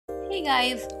Hey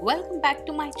guys, welcome back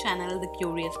to my channel The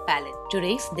Curious Palate.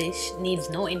 Today's dish needs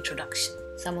no introduction.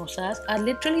 Samosas are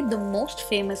literally the most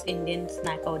famous Indian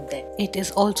snack out there. It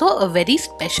is also a very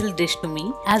special dish to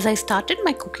me as I started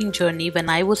my cooking journey when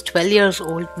I was 12 years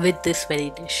old with this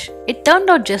very dish. It turned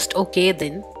out just okay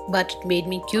then, but it made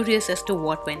me curious as to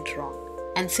what went wrong.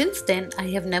 And since then, I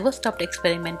have never stopped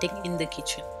experimenting in the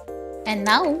kitchen. And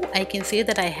now I can say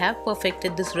that I have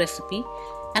perfected this recipe,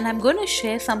 and I'm going to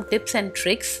share some tips and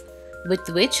tricks with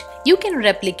which you can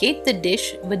replicate the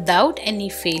dish without any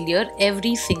failure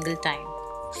every single time.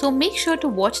 So make sure to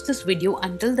watch this video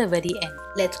until the very end.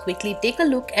 Let's quickly take a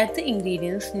look at the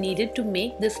ingredients needed to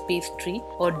make this pastry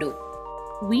or dough.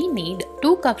 We need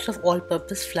 2 cups of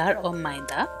all-purpose flour or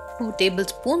Maida, 2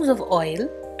 tablespoons of oil,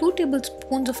 2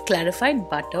 tablespoons of clarified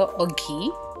butter or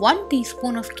ghee, 1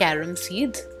 teaspoon of carom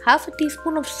seeds, half a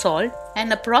teaspoon of salt,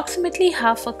 and approximately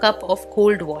half a cup of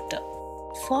cold water.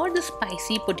 For the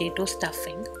spicy potato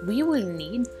stuffing, we will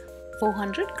need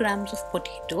 400 grams of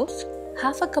potatoes,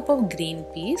 half a cup of green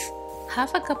peas,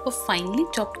 half a cup of finely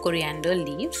chopped coriander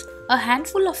leaves, a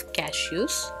handful of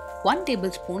cashews, 1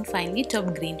 tablespoon finely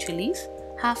chopped green chilies,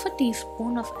 half a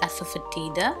teaspoon of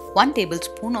Asafoetida, 1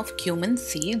 tablespoon of cumin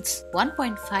seeds,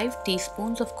 1.5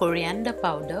 teaspoons of coriander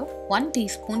powder, 1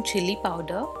 teaspoon chili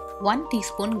powder, 1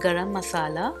 teaspoon garam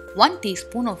masala, 1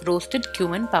 teaspoon of roasted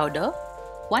cumin powder,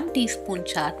 1 teaspoon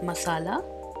chaat masala,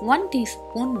 1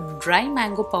 teaspoon dry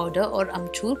mango powder or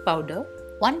amchur powder,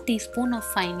 1 teaspoon of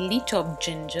finely chopped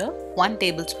ginger, 1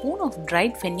 tablespoon of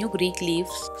dried fenugreek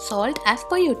leaves, salt as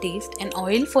per your taste, and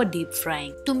oil for deep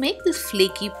frying. To make this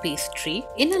flaky pastry,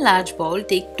 in a large bowl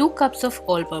take 2 cups of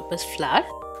all-purpose flour,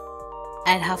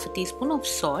 add half a teaspoon of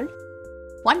salt,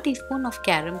 1 teaspoon of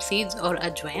carom seeds or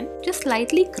ajwain. Just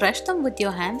lightly crush them with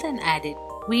your hands and add it.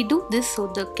 We do this so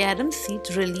the carom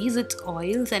seeds release its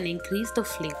oils and increase the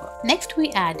flavor. Next we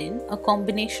add in a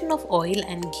combination of oil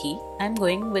and ghee. I'm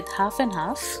going with half and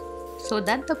half so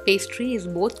that the pastry is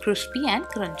both crispy and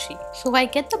crunchy. So I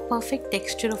get the perfect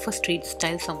texture of a street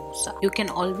style samosa. You can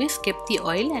always skip the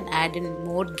oil and add in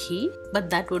more ghee, but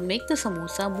that would make the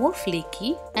samosa more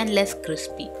flaky and less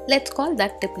crispy. Let's call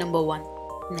that tip number 1.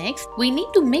 Next, we need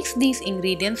to mix these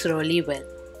ingredients really well.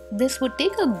 This would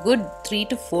take a good 3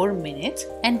 to 4 minutes,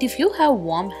 and if you have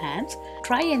warm hands,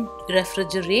 try and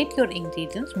refrigerate your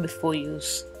ingredients before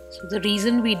use. So the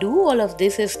reason we do all of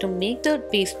this is to make the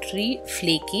pastry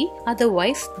flaky,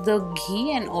 otherwise the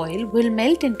ghee and oil will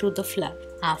melt into the flour.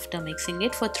 After mixing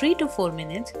it for 3 to 4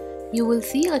 minutes, you will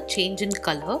see a change in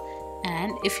color,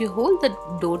 and if you hold the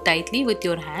dough tightly with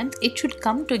your hands, it should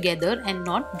come together and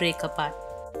not break apart.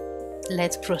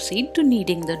 Let's proceed to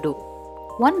kneading the dough.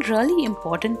 One really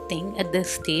important thing at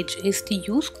this stage is to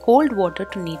use cold water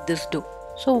to knead this dough.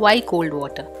 So why cold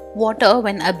water? Water,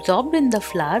 when absorbed in the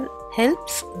flour,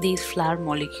 helps these flour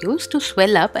molecules to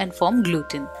swell up and form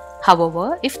gluten.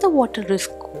 However, if the water is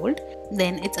cold,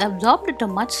 then it's absorbed at a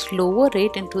much slower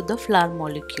rate into the flour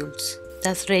molecules,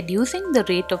 thus reducing the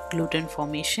rate of gluten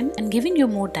formation and giving you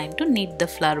more time to knead the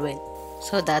flour well.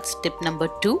 So that's tip number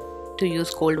 2, to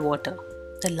use cold water.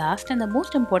 The last and the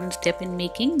most important step in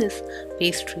making this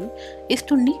pastry is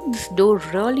to knead this dough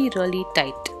really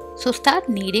tight. So start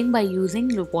kneading by using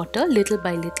the water little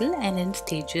by little and in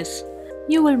stages.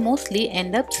 You will mostly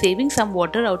end up saving some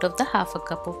water out of the half a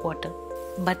cup of water.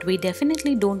 But we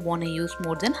definitely don't want to use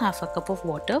more than half a cup of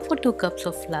water for 2 cups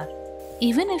of flour.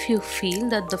 Even if you feel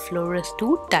that the flour is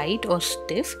too tight or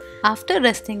stiff, after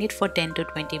resting it for 10 to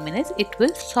 20 minutes, it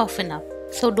will soften up.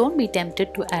 So don't be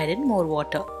tempted to add in more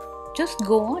water. Just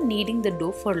go on kneading the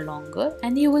dough for longer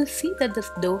and you will see that the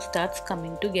dough starts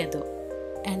coming together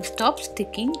and stop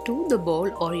sticking to the bowl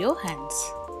or your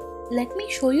hands. Let me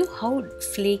show you how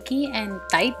flaky and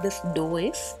tight this dough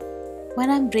is. When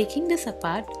I'm breaking this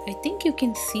apart, I think you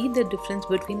can see the difference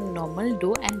between normal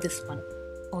dough and this one.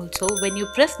 Also, when you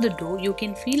press the dough, you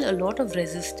can feel a lot of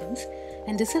resistance,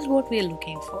 and this is what we are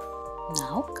looking for.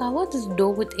 Now cover this dough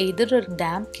with either a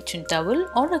damp kitchen towel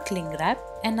or a cling wrap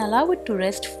and allow it to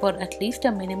rest for at least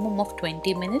a minimum of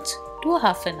 20 minutes to a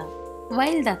half an hour.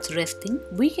 While that's resting,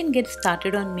 we can get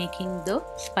started on making the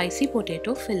spicy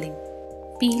potato filling.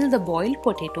 Peel the boiled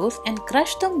potatoes and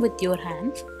crush them with your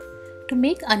hands to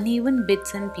make uneven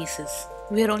bits and pieces.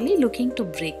 We are only looking to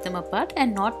break them apart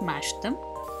and not mash them.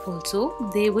 Also,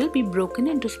 they will be broken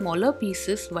into smaller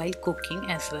pieces while cooking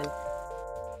as well.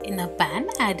 In a pan,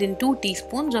 add in 2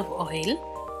 teaspoons of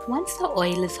oil. Once the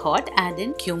oil is hot, add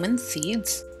in cumin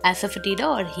seeds, Asafoetida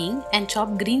or Hing, and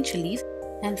chopped green chilies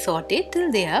and saute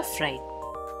till they are fried.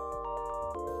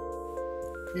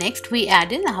 Next, we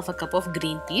add in half a cup of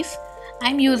green peas.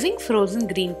 I'm using frozen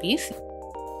green peas.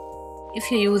 If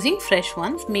you're using fresh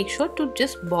ones, make sure to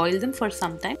just boil them for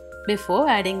some time before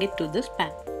adding it to this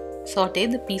pan. Saute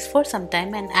the piece for some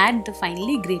time and add the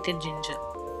finely grated ginger.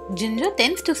 Ginger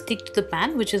tends to stick to the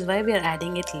pan, which is why we are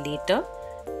adding it later.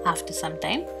 After some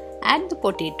time, add the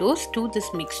potatoes to this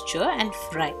mixture and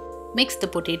fry. Mix the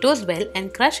potatoes well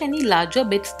and crush any larger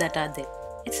bits that are there.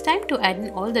 It's time to add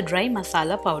in all the dry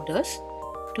masala powders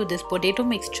to this potato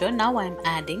mixture. Now I am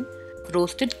adding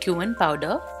roasted cumin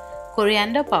powder,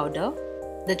 coriander powder,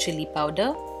 the chili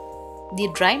powder, the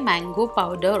dry mango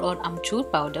powder or amchur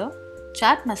powder,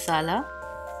 chaat masala,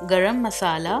 garam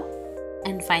masala,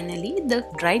 and finally the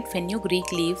dried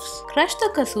fenugreek leaves. Crush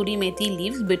the kasuri methi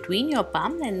leaves between your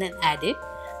palm and then add it.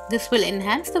 This will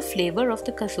enhance the flavor of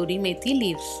the kasuri methi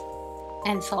leaves.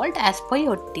 And salt as per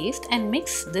your taste and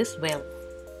mix this well.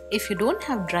 If you don't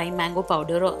have dry mango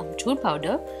powder or amchur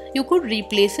powder, you could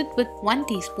replace it with 1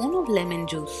 teaspoon of lemon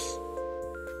juice.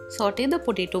 Saute the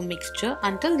potato mixture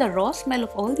until the raw smell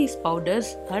of all these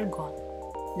powders are gone.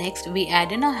 Next, we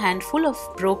add in a handful of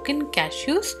broken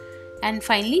cashews and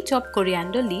finely chopped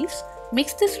coriander leaves.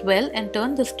 Mix this well and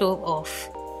turn the stove off.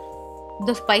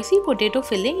 The spicy potato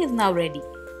filling is now ready.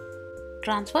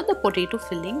 Transfer the potato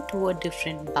filling to a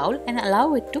different bowl and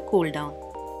allow it to cool down.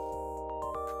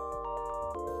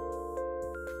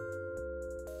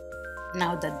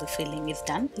 Now that the filling is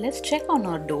done, let's check on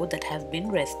our dough that has been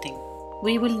resting.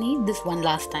 We will need this one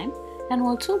last time and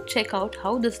also check out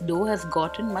how this dough has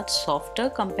gotten much softer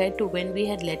compared to when we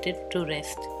had let it to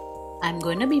rest. I'm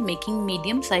going to be making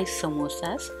medium sized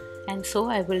samosas, and so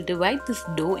I will divide this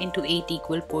dough into 8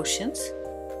 equal portions,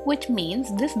 which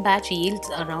means this batch yields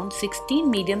around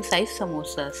 16 medium sized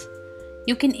samosas.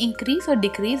 You can increase or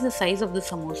decrease the size of the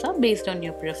samosa based on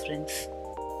your preference.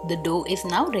 The dough is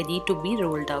now ready to be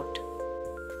rolled out.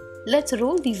 Let's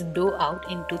roll this dough out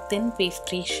into thin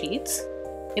pastry sheets.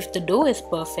 If the dough is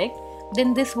perfect,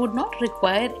 then this would not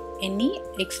require any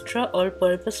extra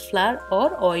all-purpose flour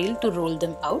or oil to roll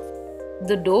them out.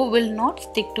 The dough will not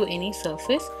stick to any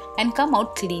surface and come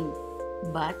out clean.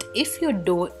 But if your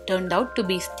dough turned out to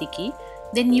be sticky,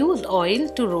 then use oil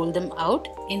to roll them out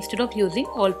instead of using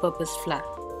all-purpose flour.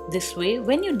 This way,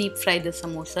 when you deep fry the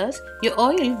samosas, your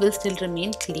oil will still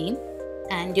remain clean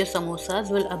and your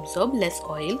samosas will absorb less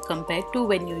oil compared to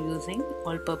when you're using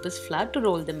all-purpose flour to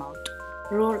roll them out.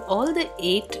 Roll all the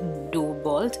 8 dough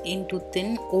balls into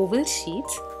thin oval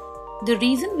sheets. The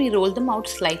reason we roll them out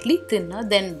slightly thinner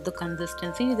than the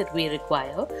consistency that we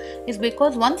require is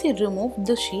because once you remove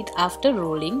the sheet after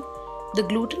rolling, the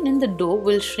gluten in the dough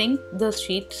will shrink the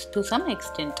sheets to some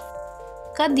extent.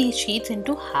 Cut these sheets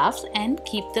into halves and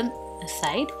keep them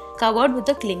aside, covered with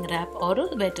a cling wrap or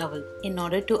a wet towel in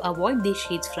order to avoid these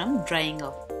sheets from drying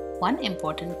out. One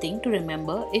important thing to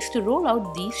remember is to roll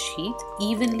out these sheets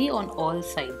evenly on all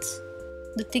sides.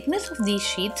 The thickness of these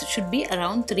sheets should be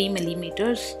around 3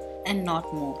 mm and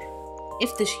not more.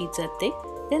 If the sheets are thick,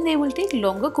 then they will take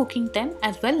longer cooking time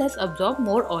as well as absorb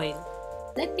more oil.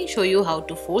 Let me show you how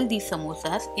to fold these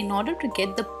samosas in order to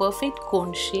get the perfect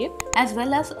cone shape as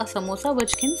well as a samosa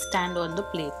which can stand on the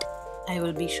plate. I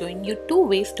will be showing you 2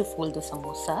 ways to fold the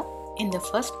samosa. In the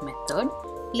first method,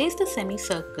 place the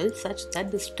semicircle such that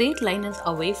the straight line is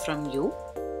away from you.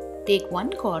 Take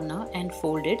one corner and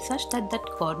fold it such that that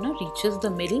corner reaches the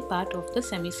middle part of the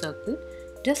semicircle,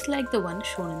 just like the one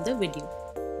shown in the video.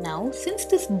 Now, since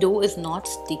this dough is not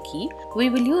sticky, we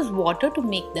will use water to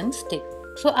make them stick.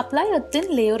 So apply a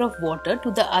thin layer of water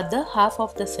to the other half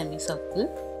of the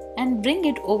semicircle and bring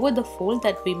it over the fold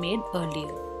that we made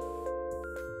earlier.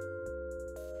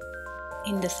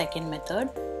 In the second method,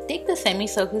 take the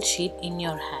semicircle sheet in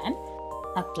your hand,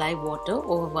 apply water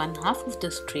over one half of the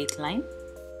straight line,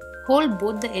 hold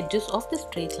both the edges of the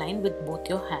straight line with both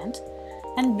your hands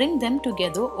and bring them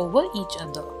together over each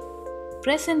other.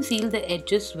 Press and seal the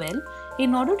edges well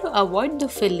in order to avoid the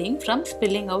filling from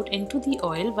spilling out into the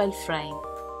oil while frying.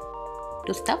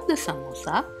 To stuff the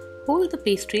samosa, hold the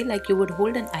pastry like you would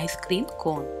hold an ice cream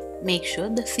cone. Make sure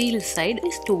the sealed side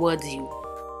is towards you.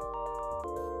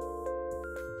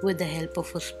 With the help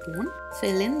of a spoon,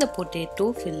 fill in the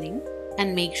potato filling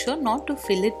and make sure not to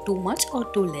fill it too much or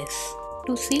too less.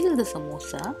 To seal the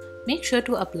samosa, make sure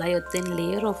to apply a thin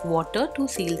layer of water to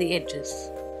seal the edges.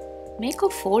 Make a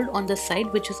fold on the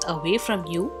side which is away from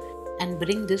you and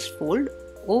bring this fold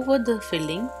over the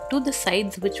filling to the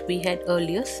sides which we had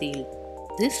earlier sealed.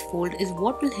 This fold is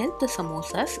what will help the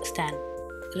samosas stand.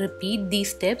 Repeat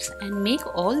these steps and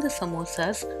make all the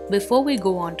samosas before we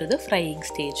go on to the frying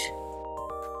stage.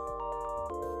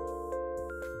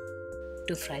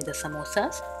 To fry the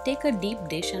samosas, take a deep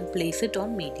dish and place it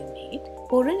on medium heat.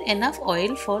 Pour in enough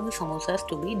oil for the samosas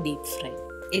to be deep fried.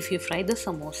 If you fry the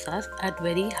samosas at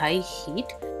very high heat,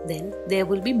 then there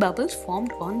will be bubbles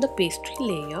formed on the pastry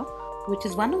layer, which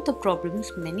is one of the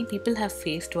problems many people have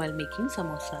faced while making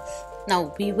samosas.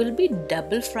 Now we will be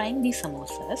double frying these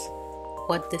samosas.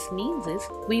 What this means is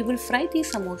we will fry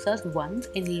these samosas once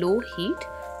in low heat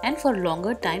and for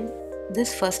longer time.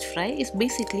 This first fry is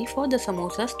basically for the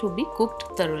samosas to be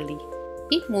cooked thoroughly.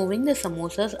 Keep moving the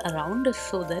samosas around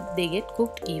so that they get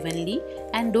cooked evenly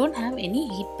and don't have any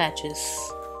heat patches.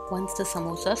 Once the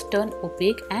samosas turn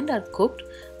opaque and are cooked,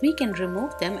 we can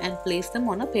remove them and place them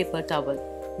on a paper towel.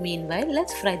 Meanwhile,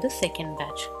 let's fry the second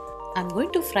batch. I'm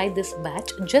going to fry this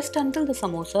batch just until the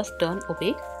samosas turn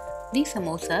opaque. These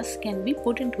samosas can be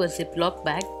put into a Ziploc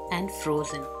bag and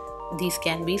frozen. These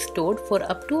can be stored for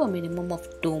up to a minimum of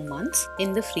 2 months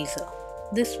in the freezer.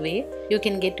 This way, you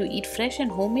can get to eat fresh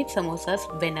and homemade samosas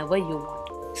whenever you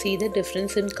want. See the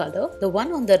difference in color? The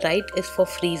one on the right is for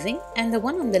freezing and the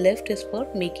one on the left is for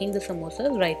making the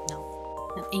samosas right now.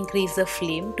 Now increase the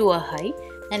flame to a high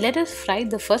and let us fry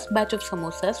the first batch of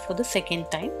samosas for the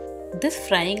second time. This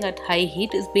frying at high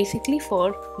heat is basically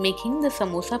for making the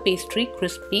samosa pastry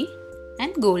crispy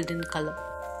and golden color.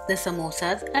 The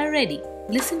samosas are ready.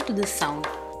 Listen to this sound.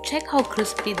 Check how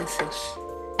crispy this is.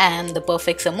 And the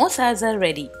perfect samosas are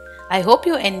ready. I hope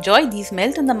you enjoy these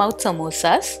melt in the mouth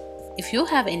samosas. If you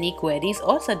have any queries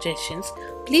or suggestions,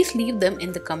 please leave them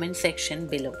in the comment section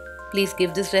below. Please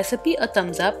give this recipe a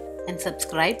thumbs up and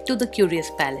subscribe to The Curious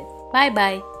Palate. Bye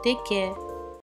bye. Take care.